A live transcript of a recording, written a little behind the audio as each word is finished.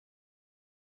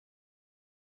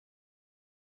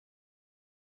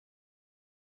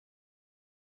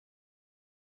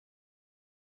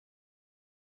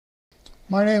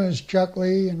My name is Chuck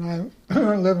Lee, and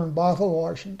I live in Bothell,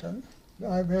 Washington.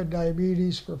 I've had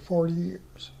diabetes for 40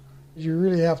 years. You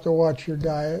really have to watch your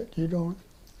diet. You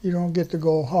don't get to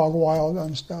go hog wild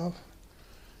on stuff.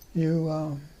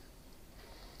 You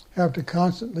have to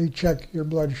constantly check your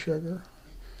blood sugar.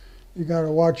 You got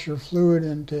to watch your fluid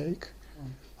intake.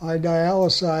 I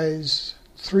dialyze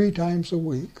 3 times a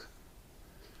week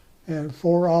and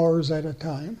 4 hours at a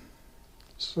time.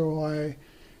 So I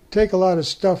take a lot of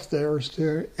stuff there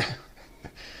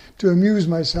to amuse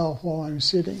myself while I'm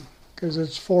sitting, because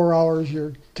it's 4 hours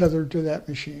you're tethered to that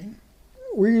machine.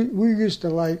 We used to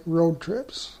like road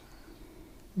trips,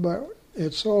 but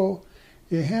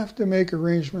you have to make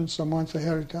arrangements a month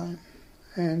ahead of time.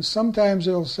 And sometimes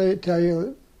they'll tell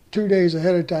you 2 days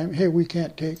ahead of time, hey, we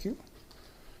can't take you.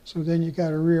 So then you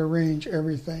got to rearrange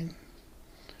everything,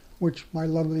 which my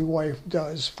lovely wife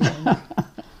does for me.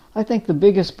 I think the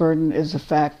biggest burden is the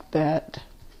fact that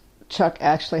Chuck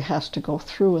actually has to go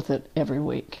through with it every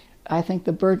week. I think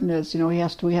the burden is, we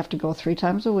have to go 3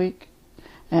 times a week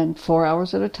and 4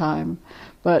 hours at a time.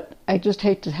 But I just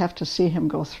hate to have to see him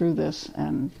go through this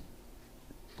and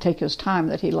take his time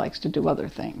that he likes to do other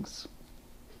things.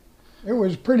 It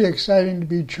was pretty exciting to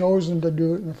be chosen to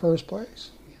do it in the first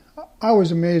place. I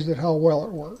was amazed at how well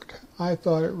it worked. I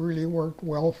thought it really worked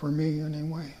well for me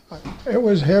anyway. It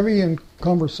was heavy and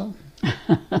cumbersome,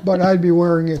 but I'd be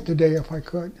wearing it today if I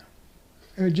could.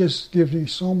 It just gives me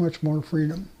so much more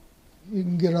freedom. You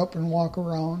can get up and walk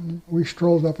around. We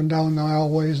strolled up and down the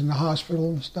aisleways in the hospital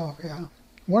and stuff, yeah.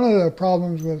 One of the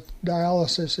problems with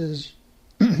dialysis is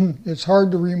it's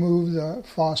hard to remove the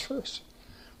phosphorus,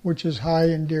 which is high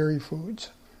in dairy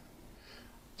foods.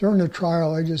 During the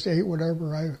trial, I just ate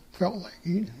whatever I felt like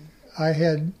eating. I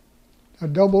had a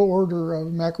double order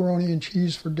of macaroni and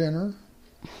cheese for dinner.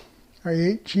 I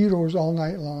ate Cheetos all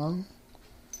night long.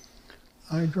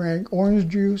 I drank orange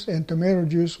juice and tomato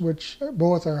juice, which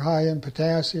both are high in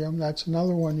potassium. That's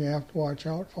another one you have to watch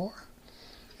out for.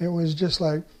 It was just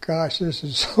like, gosh, this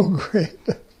is so great.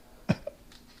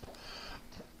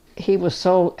 He was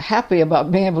so happy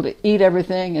about being able to eat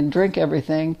everything and drink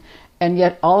everything, and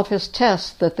yet all of his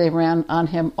tests that they ran on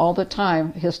him all the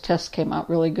time, his tests came out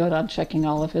really good on checking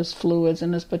all of his fluids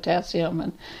and his potassium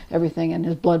and everything, and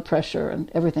his blood pressure,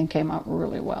 and everything came out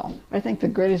really well. I think the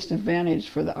greatest advantage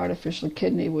for the artificial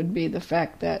kidney would be the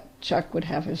fact that Chuck would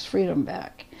have his freedom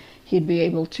back. He'd be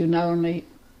able to not only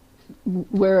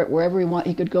wear it wherever he wanted,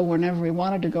 he could go whenever he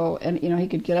wanted to go, and he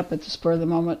could get up at the spur of the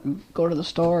moment and go to the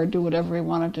store or do whatever he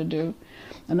wanted to do.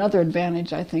 Another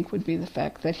advantage, I think, would be the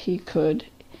fact that he could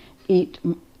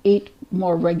eat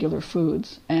more regular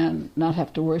foods and not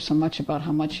have to worry so much about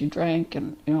how much he drank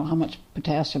and how much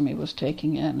potassium he was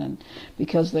taking in, and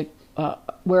because the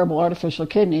wearable artificial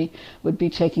kidney would be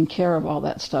taking care of all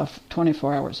that stuff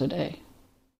 24 hours a day.